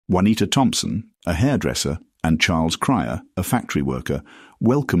Juanita Thompson, a hairdresser, and Charles Cryer, a factory worker,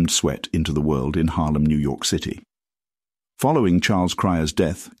 welcomed Sweat into the world in Harlem, New York City. Following Charles Cryer's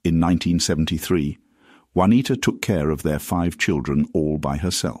death in 1973, Juanita took care of their 5 children all by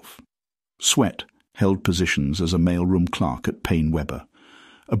herself. Sweat held positions as a mailroom clerk at Payne Webber,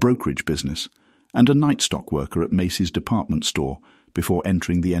 a brokerage business, and a night stock worker at Macy's department store before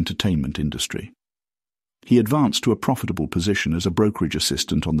entering the entertainment industry. He advanced to a profitable position as a brokerage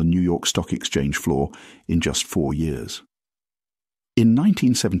assistant on the New York Stock Exchange floor in just 4 years. In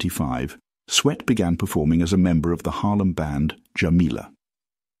 1975, Sweat began performing as a member of the Harlem band Jamila.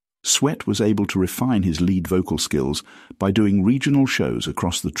 Sweat was able to refine his lead vocal skills by doing regional shows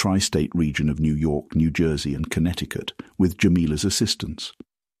across the tri-state region of New York, New Jersey, and Connecticut with Jamila's assistants.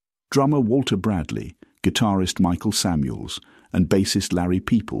 Drummer Walter Bradley, guitarist Michael Samuels, and bassist Larry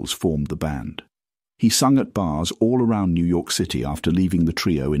Peoples formed the band. He sung at bars all around New York City after leaving the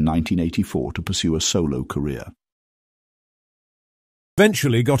trio in 1984 to pursue a solo career.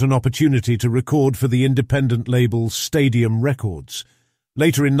 Eventually got an opportunity to record for the independent label Stadium Records.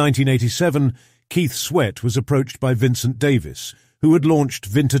 Later in 1987, Keith Sweat was approached by Vincent Davis, who had launched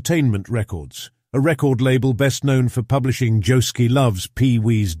Vintertainment Records, a record label best known for publishing Joski Love's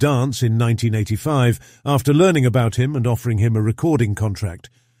Pee-wee's Dance in 1985 after learning about him and offering him a recording contract.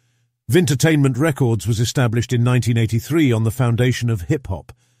 Vintertainment Records was established in 1983 on the foundation of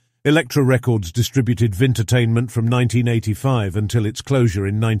hip-hop. Elektra Records distributed Vintertainment from 1985 until its closure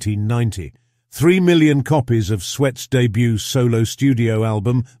in 1990. 3 million copies of Sweat's debut solo studio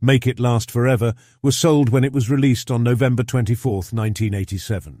album, Make It Last Forever, were sold when it was released on November 24,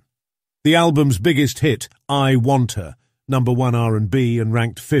 1987. The album's biggest hit, I Want Her, #1 R&B and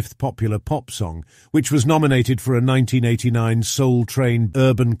ranked 5th popular pop song, which was nominated for a 1989 Soul Train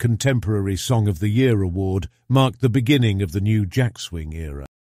Urban Contemporary Song of the Year award, marked the beginning of the new jack swing era.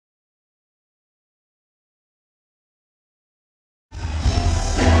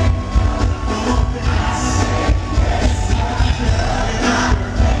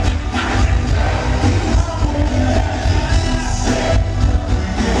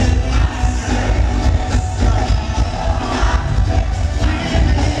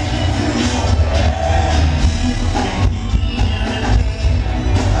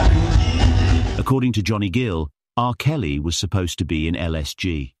 According to Johnny Gill, R. Kelly was supposed to be in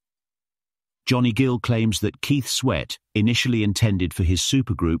LSG. Johnny Gill claims that Keith Sweat initially intended for his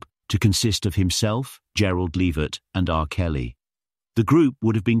supergroup to consist of himself, Gerald Levert, and R. Kelly. The group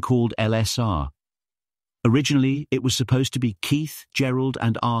would have been called LSR. Originally, it was supposed to be Keith, Gerald,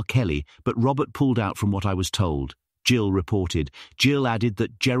 and R. Kelly, but Robert pulled out from what I was told. Jill reported. Jill added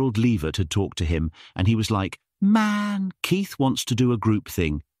that Gerald Levert had talked to him, and he was like, "Man, Keith wants to do a group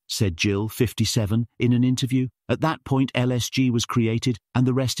thing," said Jill, 57, in an interview. At that point, LSG was created, and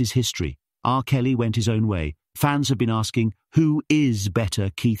the rest is history. R. Kelly went his own way. Fans have been asking, who is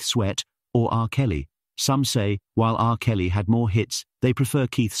better, Keith Sweat or R. Kelly? Some say, while R. Kelly had more hits, they prefer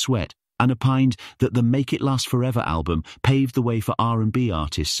Keith Sweat, and opined that the Make It Last Forever album paved the way for R&B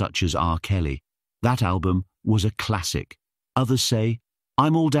artists such as R. Kelly. That album was a classic. Others say,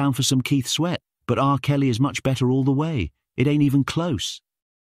 I'm all down for some Keith Sweat, but R. Kelly is much better all the way. It ain't even close.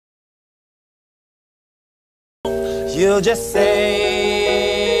 You just say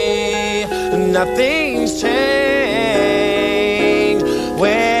nothing's changed.